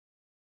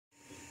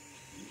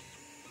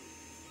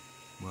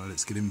Well,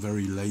 it's getting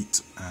very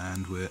late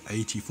and we're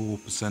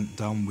 84%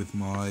 done with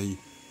my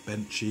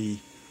Benchy.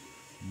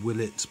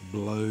 Will it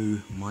blow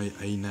my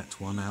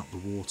A-net one out the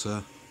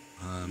water?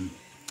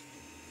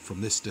 From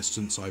this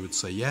distance I would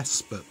say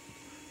yes, but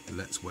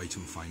let's wait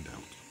and find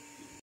out.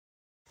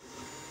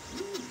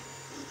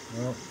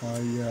 Well, my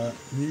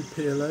new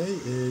PLA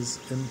is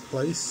in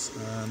place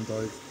and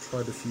I've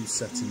tried a few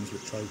settings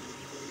which I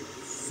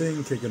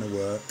think are going to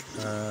work.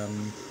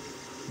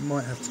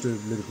 Might have to do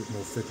a little bit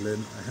more fiddling.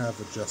 I have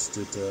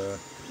adjusted a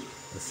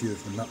few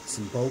of the nuts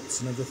and bolts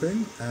and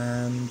everything,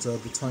 and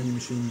the Tiny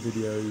Machine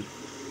video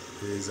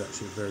is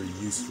actually a very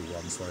useful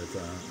one, so I've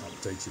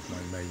updated my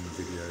main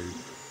video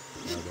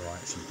where I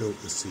actually built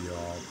the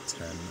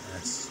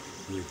CR10s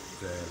with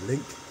their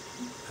link,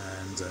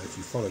 and if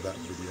you follow that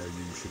video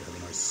you should have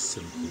a nice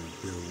simple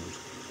build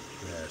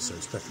there, so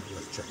it's definitely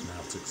worth checking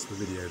out. It's the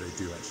video they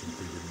do actually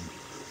put in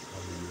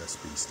on the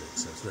USB stick,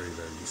 so it's very,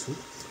 very useful.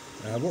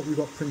 What we've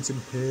got printing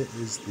here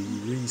is the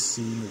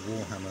Reseen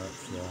Warhammer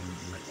from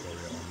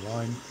MechWarrior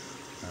Online.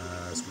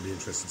 It's going to be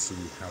interesting to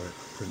see how it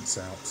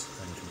prints out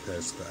and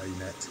compares to the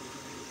A-net.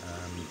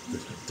 The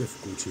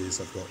difficulty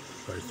is I've got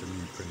both a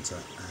new printer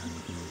and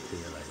new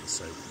PLA,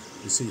 so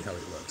we'll see how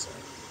it works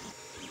out.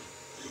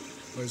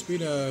 Well, it's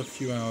been a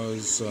few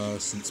hours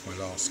since my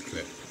last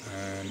clip,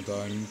 and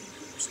I'm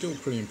still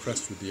pretty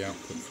impressed with the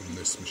output from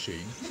this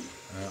machine.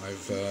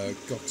 I've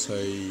got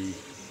a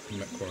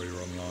MechWarrior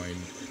Online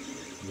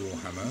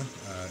Warhammer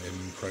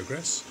in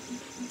progress.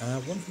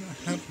 One thing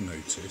I have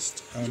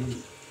noticed,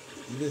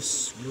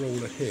 this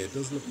roller here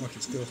does look like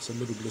it's got a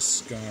little bit of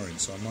scarring,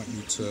 so I might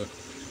need to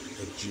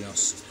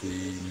adjust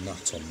the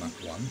nut on that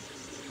one.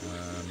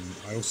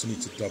 I also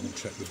need to double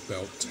check the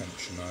belt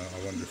tension.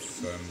 I wonder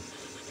if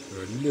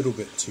they're a little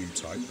bit too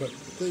tight, but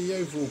the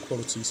overall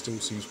quality still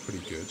seems pretty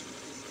good.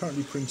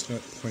 Currently printing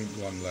at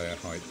 0.1 layer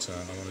height.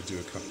 I want to do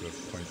a couple of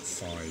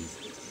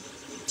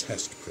 0.5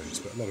 test prints,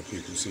 but a lot of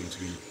people seem to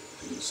be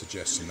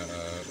suggesting that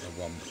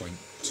a 1.2,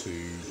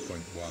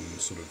 0.1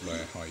 sort of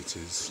layer height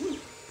is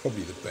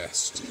probably the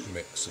best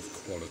mix of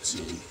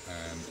quality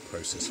and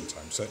processing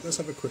time. So let's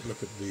have a quick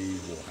look at the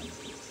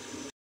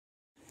Warhammer.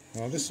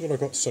 Well, this is what I've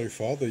got so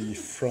far, the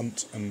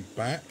front and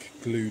back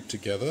glued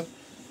together.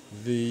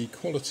 The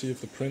quality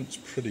of the print's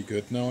pretty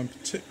good. Now I'm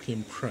particularly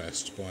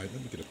impressed by, let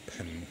me get a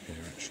pen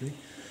here actually,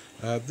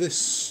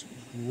 this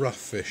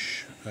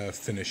roughish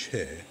finish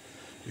here.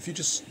 If you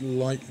just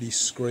lightly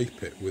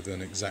scrape it with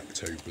an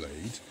X-Acto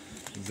blade,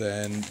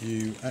 then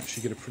you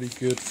actually get a pretty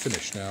good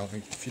finish. Now,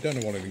 if you don't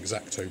know what an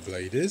X-Acto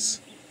blade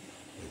is,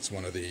 it's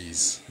one of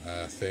these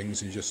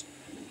things. You just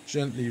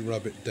gently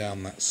rub it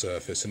down that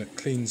surface and it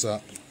cleans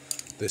up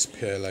this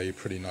PLA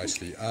pretty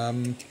nicely.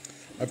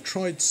 I've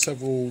tried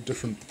several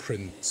different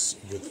prints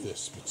with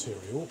this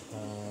material.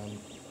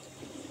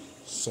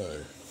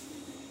 So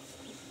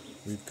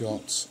we've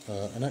got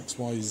an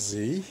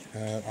XYZ.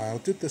 I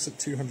did this at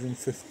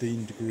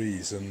 215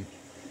 degrees and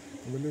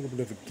a little bit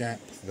of a gap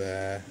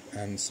there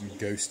and some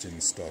ghosting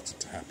started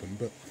to happen,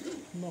 but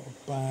not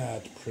a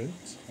bad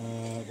print.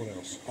 What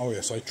else? Oh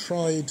yes, I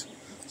tried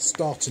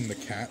starting the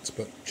cat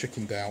but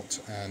chickened out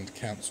and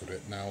cancelled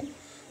it. Now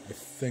I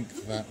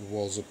think that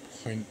was a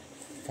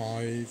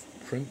 0.5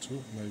 print.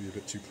 Oh, maybe a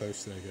bit too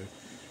close, there you go.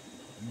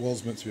 It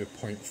was meant to be a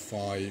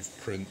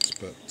 0.5 print,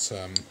 but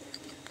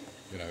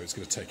you know, it's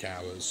going to take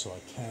hours, so I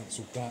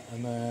cancelled that.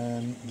 And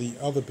then the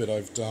other bit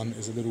I've done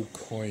is a little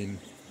coin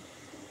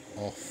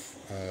off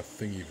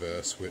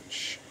Thingiverse,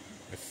 which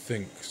I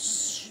think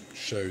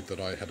showed that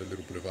I had a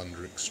little bit of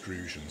under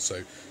extrusion.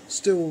 So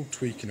still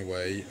tweaking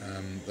away.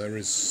 There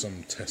is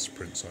some test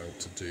prints I ought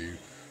to do,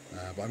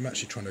 but I'm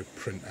actually trying to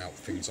print out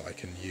things that I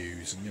can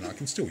use, and you know, I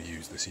can still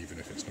use this even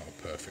if it's not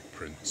a perfect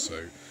print.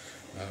 So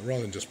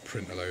rather than just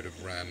print a load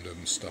of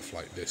random stuff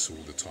like this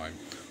all the time,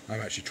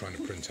 I'm actually trying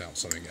to print out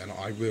something, and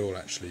I will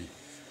actually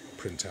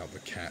print out the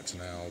cat.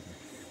 Now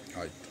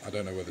I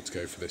don't know whether to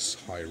go for this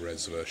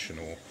high-res version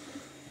or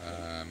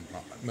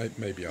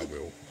maybe I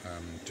will,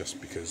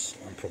 just because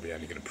I'm probably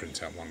only going to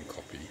print out one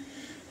copy.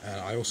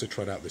 I also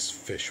tried out this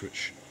fish,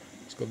 which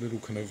has got a little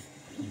kind of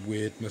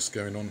weirdness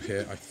going on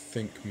here. I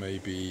think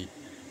maybe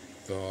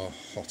the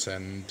hot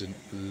end didn't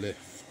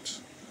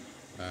lift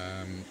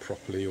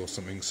properly or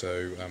something,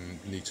 so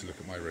need to look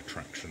at my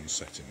retraction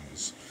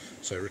settings.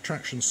 So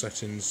retraction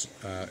settings,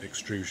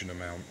 extrusion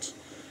amount,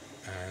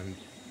 and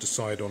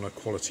decide on a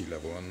quality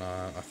level. And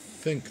I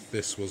think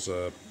this was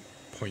a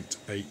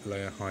 0.8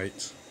 layer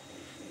height.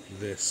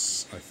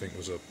 This I think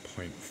was a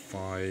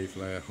 0.5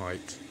 layer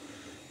height,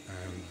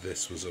 and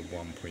this was a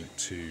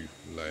 1.2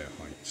 layer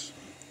height,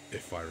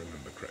 if I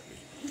remember correctly.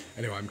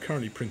 Anyway, I'm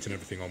currently printing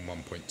everything on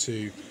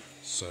 1.2,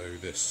 so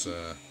this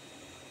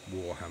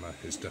Warhammer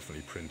is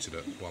definitely printed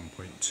at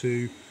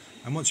 1.2,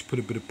 and once you put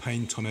a bit of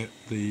paint on it,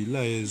 the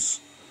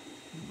layers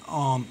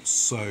aren't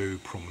so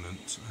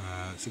prominent.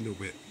 It's a little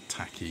bit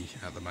tacky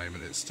at the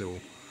moment. It's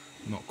still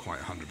not quite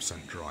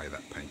 100% dry,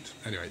 that paint.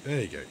 Anyway,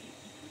 there you go.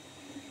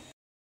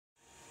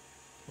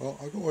 Well,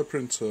 I've got my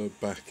printer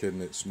back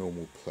in its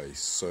normal place,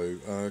 so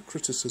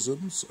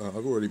criticisms,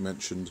 I've already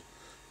mentioned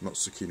I'm not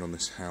so keen on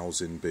this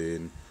housing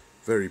being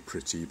very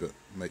pretty but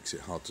makes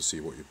it hard to see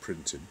what you're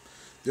printing.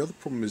 The other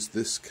problem is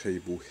this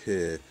cable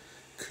here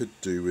could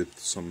do with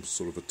some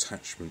sort of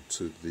attachment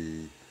to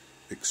the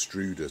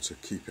extruder to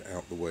keep it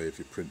out the way of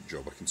your print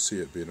job. I can see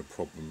it being a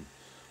problem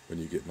when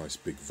you get nice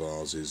big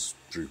vases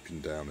drooping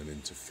down and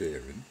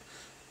interfering.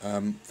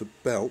 The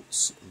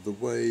belts, the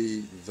way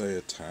they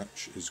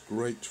attach is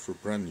great for a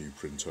brand new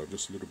printer. I'm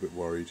just a little bit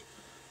worried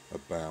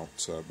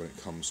about when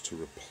it comes to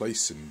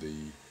replacing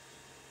the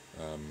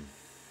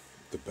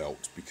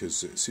belt,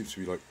 because it seems to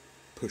be like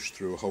pushed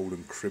through a hole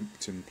and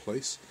crimped in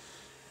place.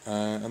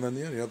 And then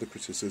the only other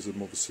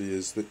criticism obviously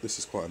is that this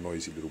is quite a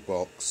noisy little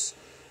box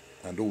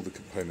and all the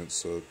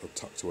components are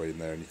tucked away in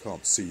there and you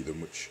can't see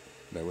them, which,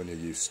 you know, when you're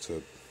used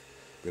to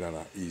being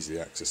able to easily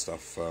access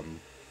stuff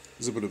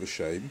is a bit of a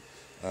shame.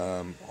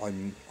 I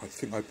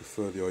think I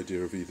prefer the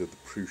idea of either the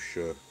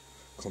Prusa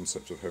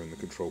concept of having the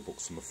control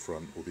box on the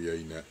front or the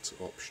ANET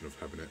option of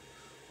having it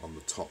on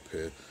the top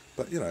here.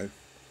 But, you know,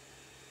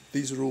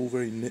 these are all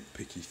very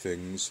nitpicky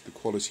things. The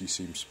quality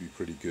seems to be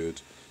pretty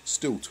good.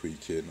 Still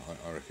tweaking.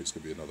 I reckon it's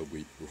going to be another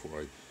week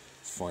before I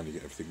finally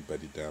get everything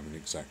bedded down in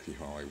exactly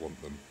how I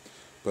want them.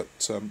 But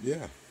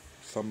yeah,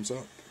 thumbs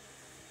up.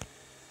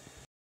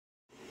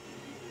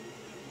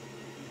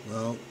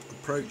 Well,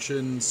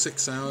 approaching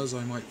 6 hours,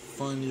 I might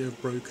finally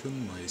have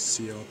broken my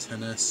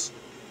CR10s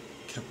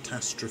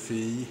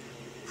catastrophe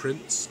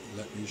prints.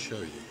 Let me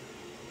show you.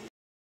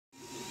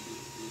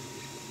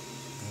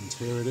 And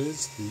here it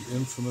is, the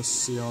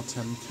infamous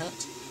CR10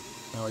 Cat.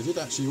 Now, I did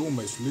actually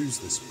almost lose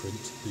this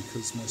print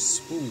because my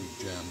spool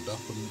jammed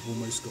up and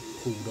almost got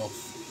pulled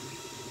off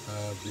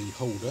the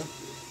holder,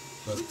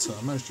 but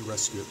I managed to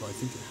rescue it. But I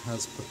think it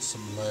has put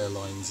some layer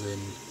lines in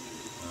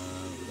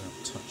without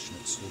touching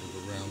it, sort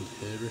of around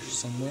here-ish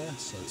somewhere.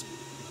 So it's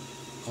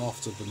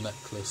after the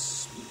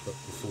necklace but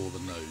before the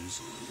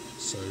nose.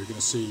 So we're going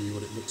to see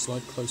what it looks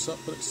like close up,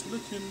 but it's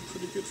looking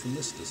pretty good from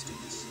this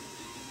distance.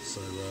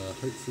 So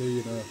hopefully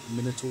in a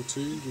minute or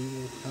two we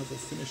will have a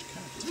finished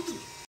cat.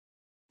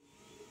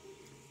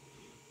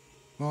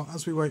 Well,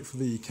 as we wait for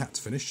the cat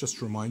to finish, just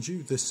to remind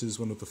you, this is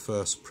one of the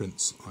first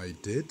prints I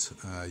did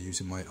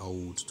using my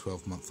old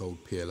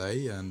 12-month-old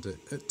PLA, and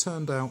it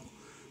turned out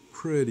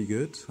pretty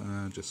good.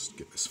 Just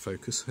get this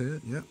focus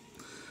here, yeah.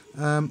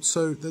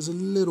 So there's a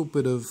little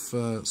bit of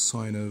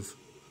sign of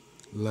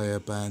layer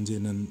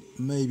banding and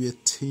maybe a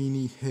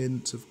teeny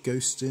hint of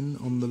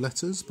ghosting on the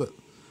letters, but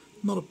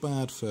not a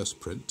bad first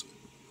print.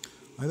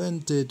 I then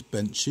did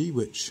Benchy,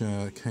 which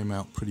came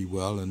out pretty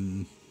well,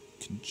 and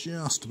can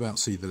just about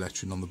see the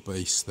lettering on the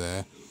base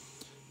there.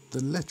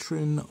 The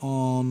lettering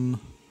on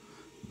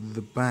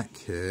the back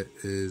here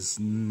is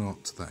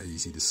not that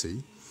easy to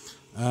see.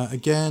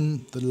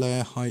 Again, the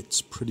layer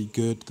height's pretty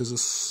good. There's a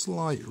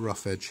slight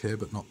rough edge here,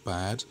 but not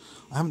bad.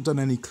 I haven't done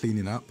any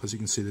cleaning up. As you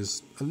can see,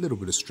 there's a little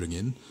bit of string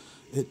in.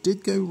 It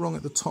did go wrong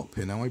at the top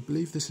here. Now, I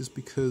believe this is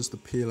because the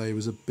PLA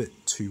was a bit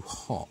too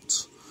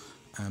hot,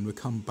 and we'll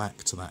come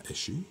back to that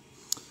issue.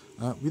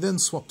 We then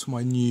swapped to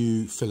my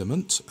new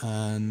filament,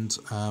 and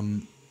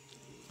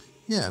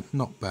yeah,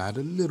 not bad.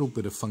 A little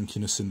bit of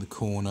funkiness in the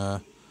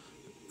corner,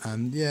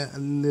 and yeah, a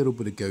little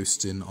bit of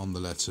ghosting on the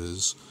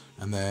letters,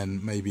 and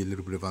then maybe a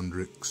little bit of under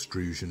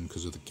extrusion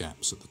because of the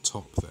gaps at the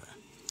top there.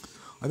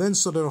 I then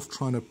started off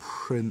trying to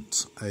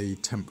print a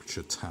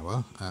temperature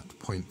tower at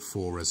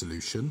 0.4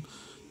 resolution.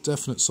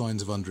 Definite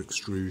signs of under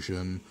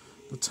extrusion.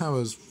 The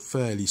tower's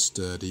fairly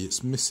sturdy.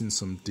 It's missing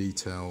some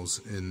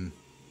details in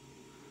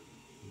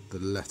the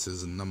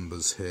letters and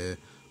numbers here,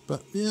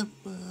 but yeah,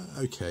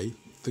 okay.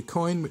 The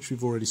coin, which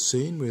we've already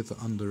seen with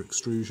under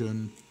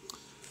extrusion.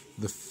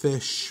 The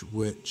fish,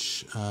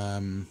 which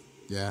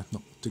yeah,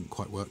 didn't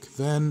quite work.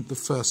 Then the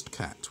first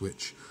cat,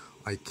 which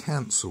I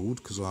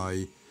cancelled because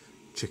I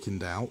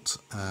chickened out,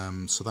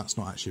 so that's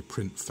not actually a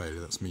print failure,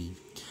 that's me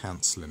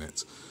cancelling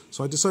it.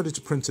 So I decided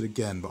to print it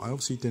again, but I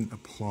obviously didn't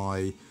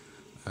apply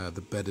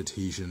the bed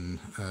adhesion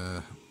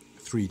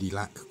 3D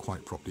lac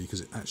quite properly,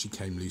 because it actually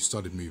came loose,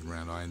 started moving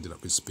around. I ended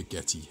up with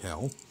spaghetti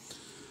hell.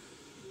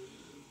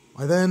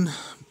 I then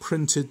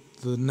printed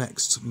the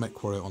next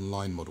MechWarrior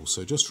Online model.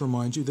 So just to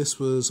remind you, this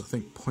was I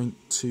think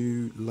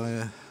 0.2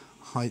 layer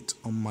height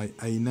on my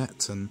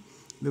ANET, and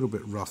a little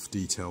bit rough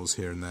details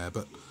here and there,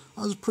 but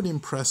I was pretty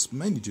impressed,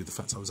 mainly due to the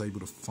fact I was able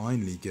to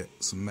finally get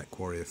some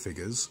MechWarrior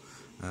figures,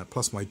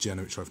 plus my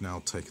Jenna, which I've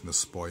now taken the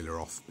spoiler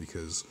off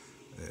because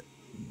it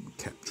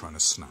kept trying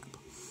to snap.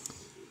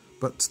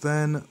 But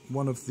then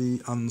one of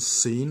the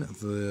unseen,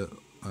 the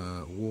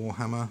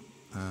Warhammer,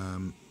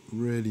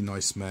 really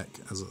nice mech.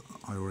 As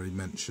I already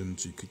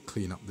mentioned, you could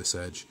clean up this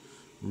edge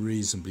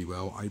reasonably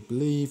well. I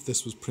believe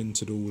this was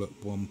printed all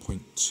at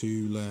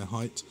 1.2 layer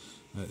height.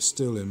 It's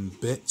still in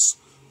bits.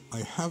 I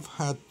have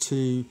had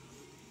to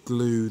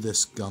glue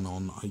this gun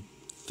on. I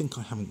think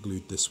I haven't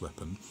glued this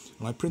weapon.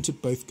 And I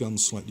printed both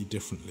guns slightly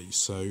differently.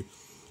 So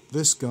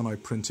this gun I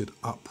printed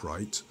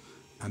upright,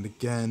 and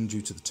again,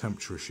 due to the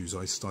temperature issues,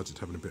 I started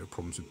having a bit of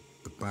problems with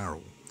the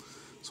barrel.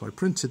 So I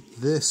printed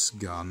this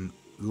gun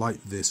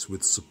like this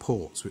with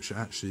supports, which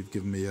actually have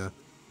given me a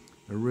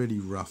a really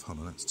rough, hold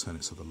on, let's turn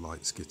it so the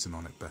light's getting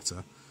on it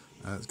better.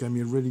 It's going to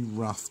be a really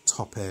rough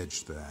top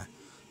edge there.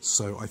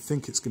 So I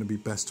think it's going to be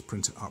best to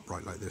print it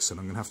upright like this, and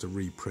I'm going to have to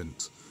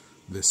reprint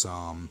this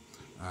arm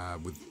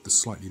with the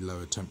slightly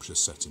lower temperature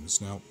settings.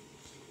 Now,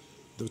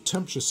 the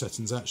temperature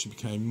settings actually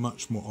became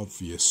much more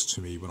obvious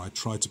to me when I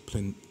tried to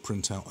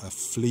print out a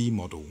flea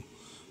model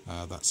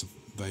that's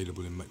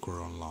available in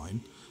MechWarrior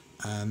Online.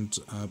 And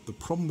the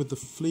problem with the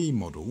flea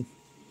model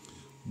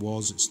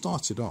was it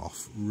started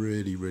off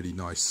really, really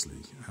nicely.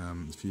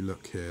 If you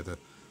look here, the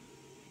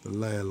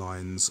layer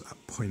lines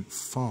at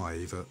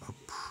 0.5 are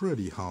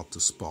pretty hard to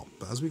spot,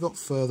 but as we got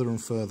further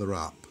and further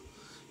up,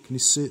 can you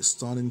see it's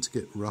starting to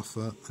get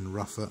rougher and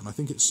rougher, and I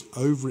think it's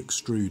over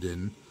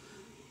extruding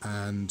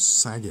and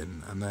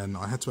sagging, and then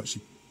I had to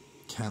actually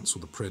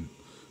cancel the print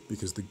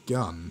because the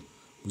gun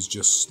was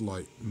just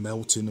like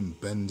melting and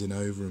bending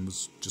over and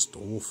was just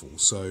awful.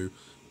 So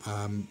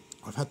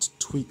I've had to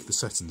tweak the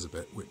settings a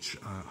bit, which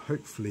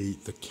hopefully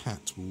the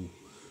cat will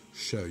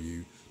show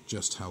you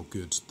just how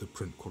good the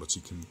print quality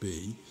can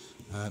be.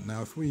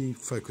 Now if we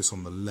focus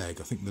on the leg,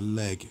 I think the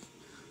leg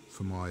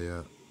for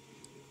my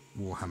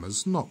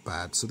Warhammer's not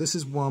bad. So this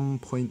is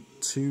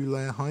 1.2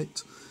 layer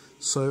height.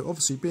 So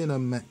obviously being a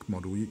mech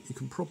model, you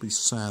can probably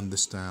sand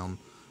this down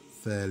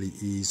fairly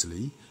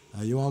easily.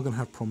 You are going to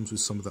have problems with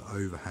some of the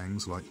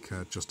overhangs, like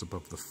just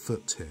above the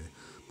foot here.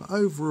 But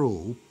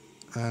overall,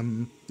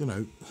 you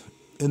know,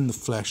 in the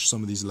flesh,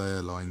 some of these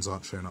layer lines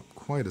aren't showing up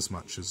quite as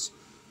much as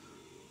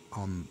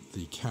on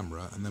the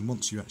camera, and then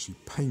once you actually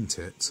paint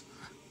it,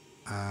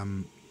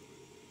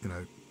 you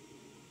know,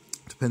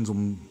 depends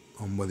on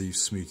whether you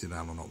smooth it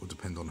down or not, will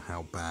depend on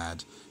how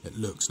bad it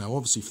looks. Now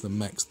obviously for the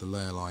mechs, the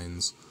layer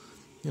lines,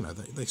 you know,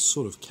 they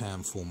sort of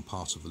can form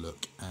part of the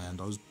look,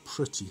 and I was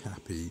pretty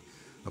happy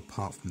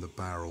apart from the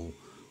barrel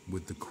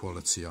with the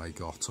quality I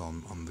got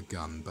on the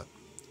gun. But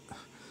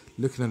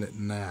looking at it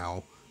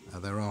now,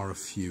 there are a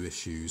few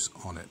issues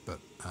on it, but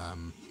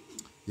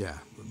yeah,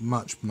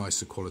 much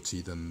nicer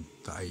quality than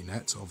the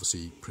A-net,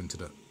 obviously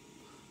printed at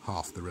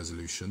half the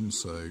resolution,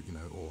 so, you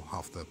know, or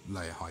half the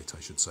layer height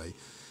I should say.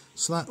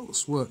 So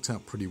that's worked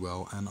out pretty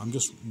well, and I'm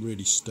just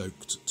really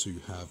stoked to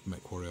have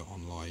MechWarrior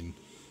Online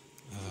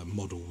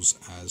models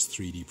as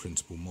 3D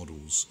printable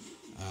models.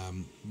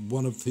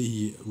 One of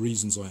the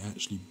reasons I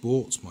actually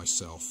bought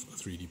myself a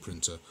 3D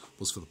printer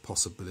was for the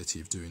possibility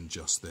of doing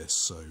just this,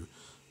 so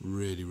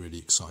really, really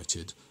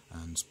excited,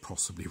 and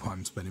possibly why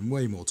I'm spending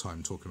way more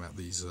time talking about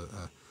these,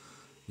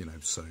 you know,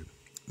 so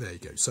there you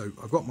go. So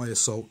I've got my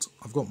assault,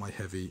 I've got my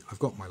heavy, I've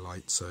got my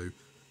light, so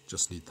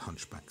just need the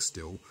hunchback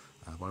still,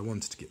 but I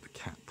wanted to get the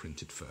cat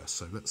printed first,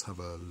 so let's have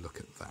a look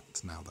at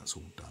that now that's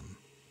all done.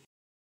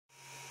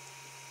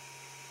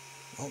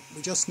 Well,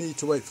 we just need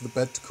to wait for the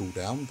bed to cool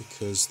down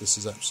because this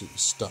is absolutely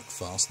stuck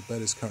fast. The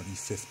bed is currently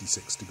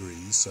 56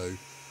 degrees, so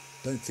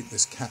don't think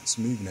this cat's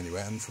moving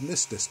anywhere, and from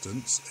this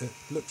distance it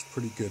looks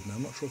pretty good. Now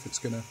I'm not sure if it's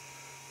going to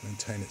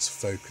maintain its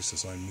focus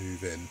as I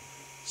move in.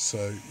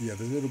 So yeah,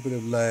 there's a little bit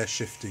of layer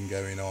shifting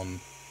going on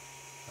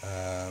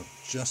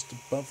just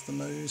above the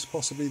nose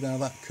possibly. Now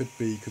that could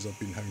be because I've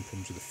been having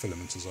problems with the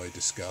filament as I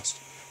discussed.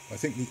 I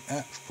think the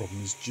actual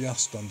problem is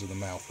just under the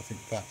mouth. I think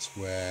that's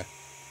where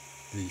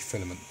the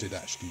filament did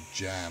actually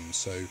jam.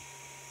 So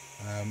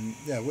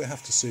yeah, we'll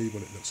have to see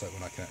what it looks like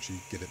when I can actually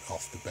get it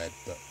off the bed,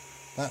 but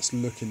that's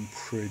looking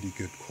pretty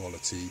good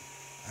quality,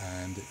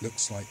 and it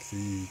looks like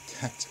the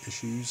cat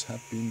issues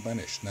have been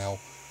banished. Now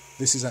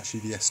this is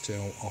actually the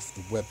STL off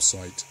the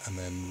website and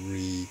then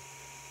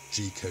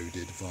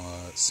G-coded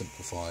via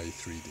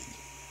Simplfy3d.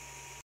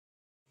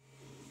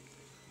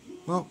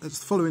 Well, it's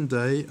the following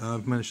day.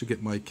 I've managed to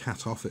get my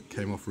cat off. It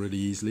came off really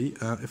easily.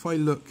 If I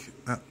look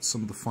at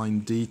some of the fine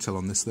detail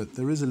on this, that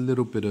there is a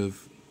little bit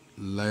of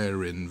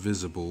layering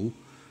visible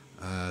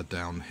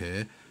down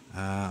here.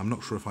 I'm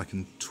not sure if I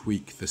can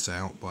tweak this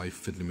out by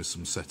fiddling with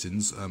some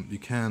settings. You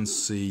can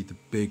see the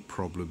big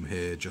problem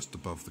here just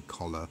above the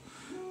collar,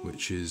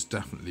 which is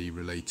definitely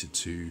related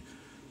to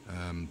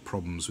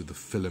problems with the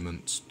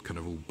filament kind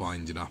of all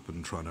binding up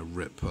and trying to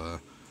rip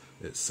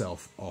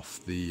itself off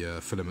the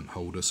filament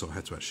holder, so I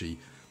had to actually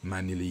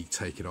manually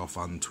take it off,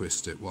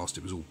 untwist it whilst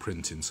it was all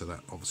printing, so that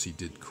obviously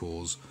did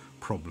cause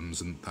problems,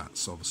 and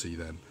that's obviously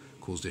then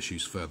caused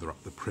issues further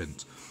up the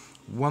print.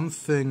 One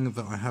thing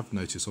that I have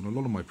noticed on a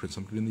lot of my prints,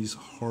 I'm getting these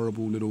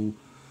horrible little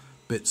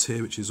bits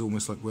here, which is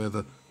almost like where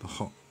the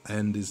hot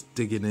end is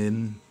digging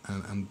in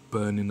and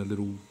burning a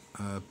little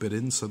bit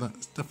in, so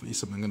that's definitely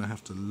something I'm going to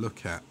have to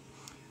look at.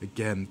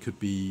 Again, could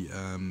be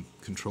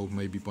controlled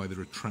maybe by the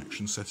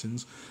retraction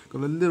settings.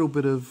 Got a little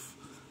bit of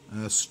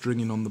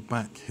stringing on the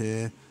back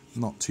here,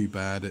 not too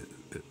bad, it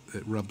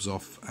rubs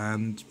off,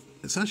 and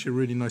it's actually a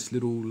really nice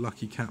little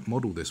Lucky Cat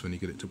model this when you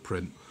get it to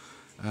print.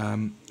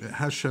 It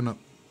has shown up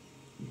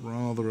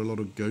rather a lot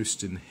of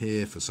ghost in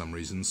here for some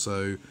reason,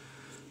 so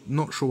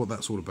not sure what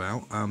that's all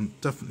about.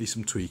 Definitely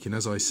some tweaking,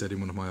 as I said in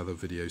one of my other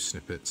video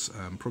snippets.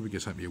 Probably going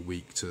to take me a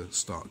week to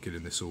start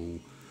getting this all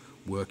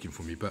working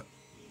for me, but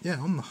yeah,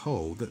 on the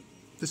whole,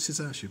 this is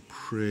actually a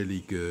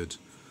pretty good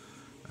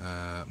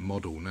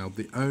model. Now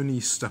the only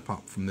step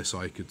up from this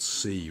I could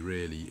see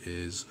really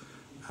is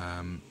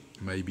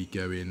maybe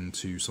go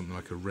into something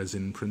like a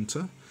resin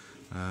printer.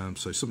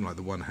 So something like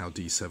the one how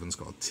D7's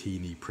got a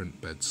teeny print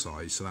bed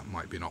size, so that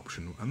might be an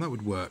option, and that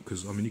would work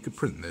because I mean you could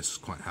print this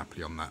quite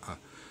happily on that. I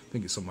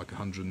think it's something like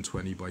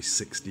 120 by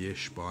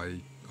 60ish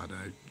by, I don't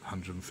know,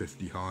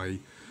 150 high.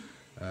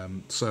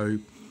 So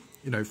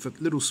you know, for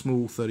little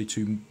small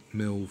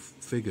 32mm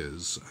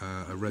figures,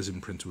 a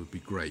resin printer would be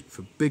great.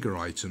 For bigger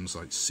items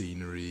like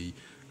scenery,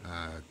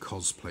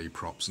 cosplay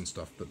props and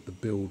stuff, but the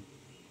build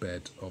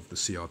bed of the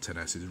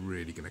CR10s is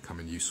really going to come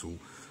in useful.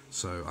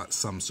 So at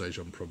some stage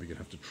I'm probably going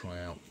to have to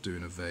try out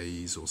doing a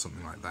vase or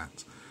something like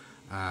that.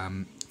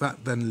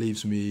 That then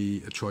leaves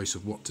me a choice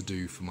of what to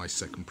do for my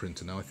second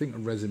printer. Now I think a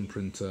resin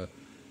printer,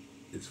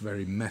 it's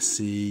very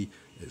messy,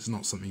 it's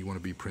not something you want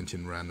to be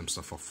printing random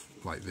stuff off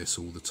like this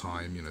all the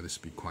time. You know, this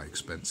would be quite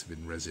expensive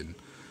in resin.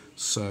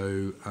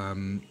 So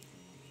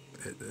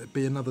it'd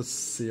be another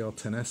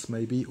CR10s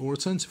maybe, or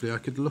alternatively I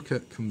could look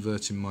at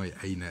converting my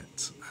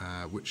ANET,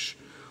 which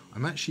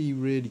I'm actually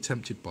really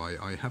tempted by.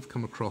 I have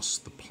come across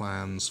the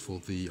plans for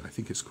the, I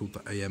think it's called the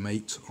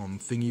AM8 on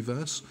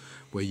Thingiverse,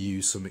 where you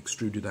use some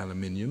extruded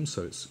aluminium,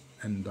 so it's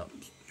end up,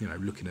 you know,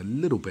 looking a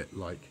little bit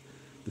like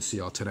the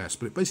CR10s,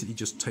 but it basically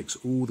just takes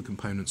all the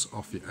components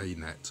off your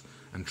ANET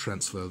and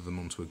transfer them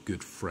onto a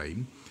good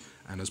frame.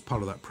 And as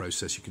part of that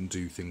process you can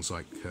do things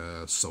like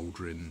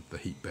soldering the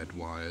heat bed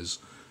wires,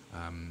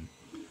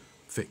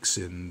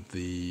 fixing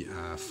the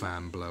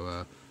fan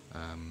blower,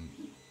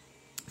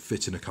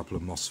 fitting a couple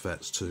of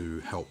MOSFETs to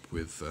help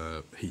with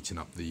heating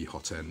up the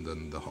hot end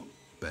and the hot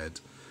bed.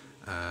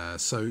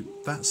 So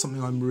that's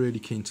something I'm really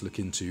keen to look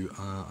into.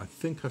 I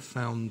think I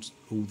found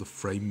all the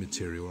frame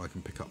material I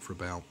can pick up for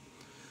about,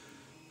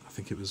 I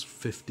think it was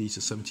 50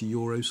 to 70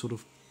 euro sort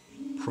of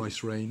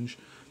price range.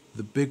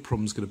 The big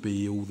problem is going to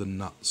be all the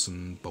nuts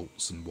and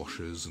bolts and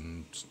washers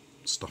and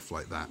stuff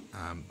like that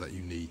that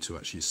you need to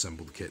actually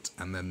assemble the kit,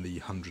 and then the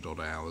 100 odd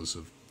hours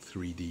of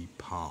 3D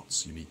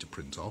parts you need to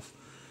print off.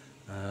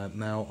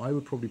 Now I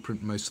would probably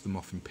print most of them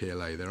off in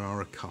PLA. There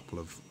are a couple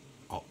of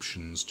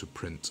options to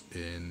print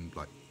in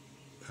like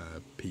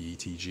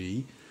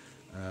PETG.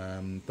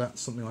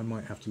 That's something I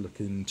might have to look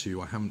into.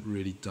 I haven't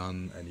really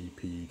done any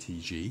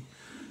PETG.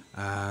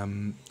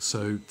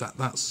 So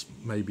that's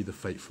maybe the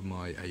fate for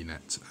my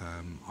ANET.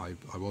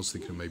 I was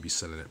thinking of maybe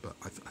selling it, but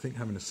I think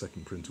having a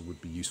second printer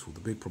would be useful.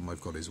 The big problem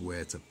I've got is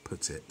where to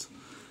put it,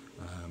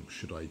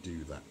 should I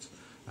do that.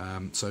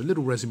 So a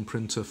little resin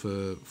printer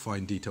for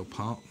fine detail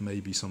part,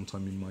 maybe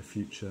sometime in my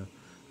future,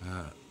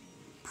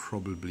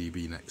 probably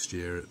be next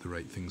year at the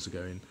rate things are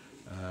going.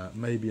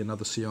 Maybe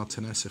another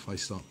CR10s if I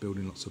start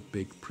building lots of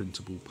big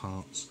printable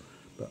parts,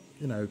 but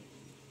you know,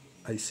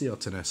 a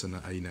CR10s and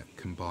an ANET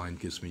combined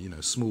gives me, you know,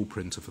 a small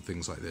printer for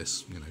things like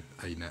this. You know,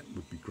 ANET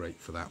would be great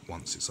for that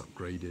once it's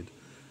upgraded.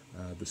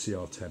 The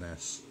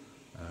CR10s,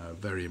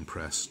 very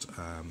impressed.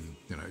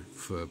 You know,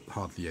 for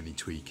hardly any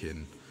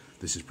tweaking,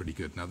 this is pretty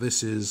good. Now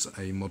this is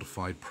a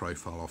modified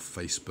profile off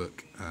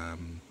Facebook. I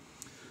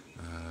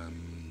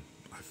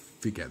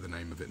forget the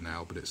name of it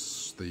now, but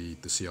it's the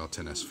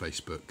CR10s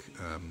Facebook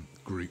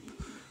group.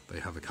 They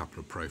have a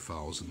couple of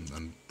profiles,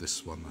 and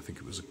this one, I think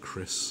it was a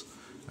Chris.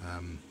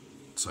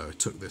 So I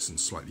took this and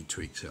slightly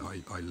tweaked it.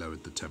 I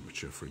lowered the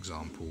temperature, for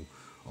example,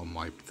 on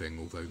my thing,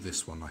 although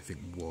this one I think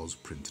was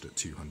printed at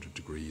 200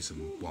 degrees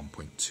and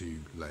 1.2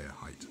 layer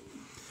height.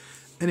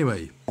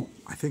 Anyway,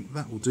 I think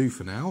that will do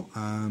for now.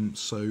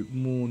 So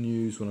more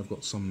news when I've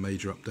got some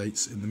major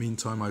updates. In the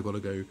meantime, I've got to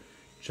go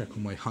check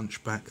on my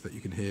Hunchback that you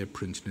can hear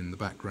printing in the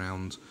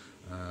background.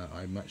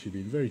 I'm actually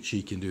being very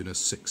cheeky and doing a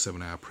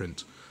 6-7 hour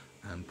print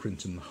and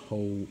printing the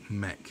whole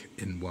mech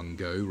in one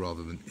go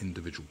rather than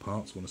individual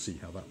parts. I want to see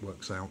how that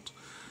works out.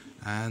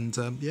 And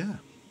yeah,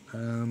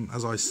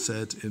 as I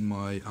said in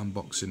my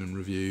unboxing and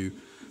review,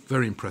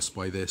 very impressed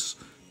by this.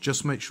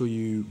 Just make sure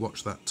you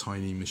watch that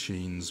Tiny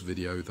Machines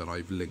video that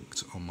I've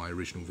linked on my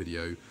original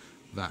video.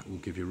 That will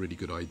give you a really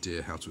good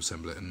idea how to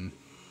assemble it. And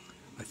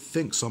I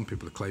think some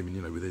people are claiming,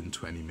 you know, within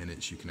 20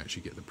 minutes you can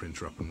actually get the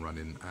printer up and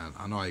running,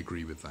 and I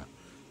agree with that.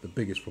 The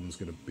biggest problem is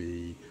going to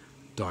be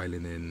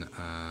dialing in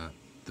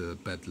the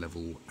bed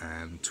level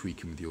and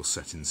tweaking with your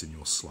settings in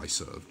your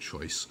slicer of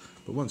choice.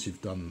 But once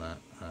you've done that,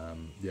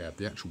 yeah,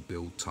 the actual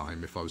build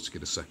time, if I was to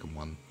get a second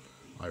one,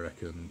 I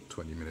reckon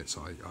 20 minutes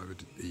I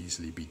would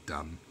easily be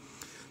done.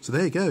 So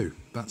there you go,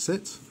 that's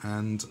it,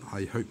 and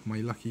I hope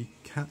my lucky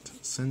cat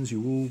sends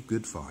you all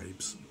good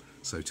vibes.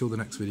 So till the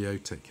next video,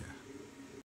 take care.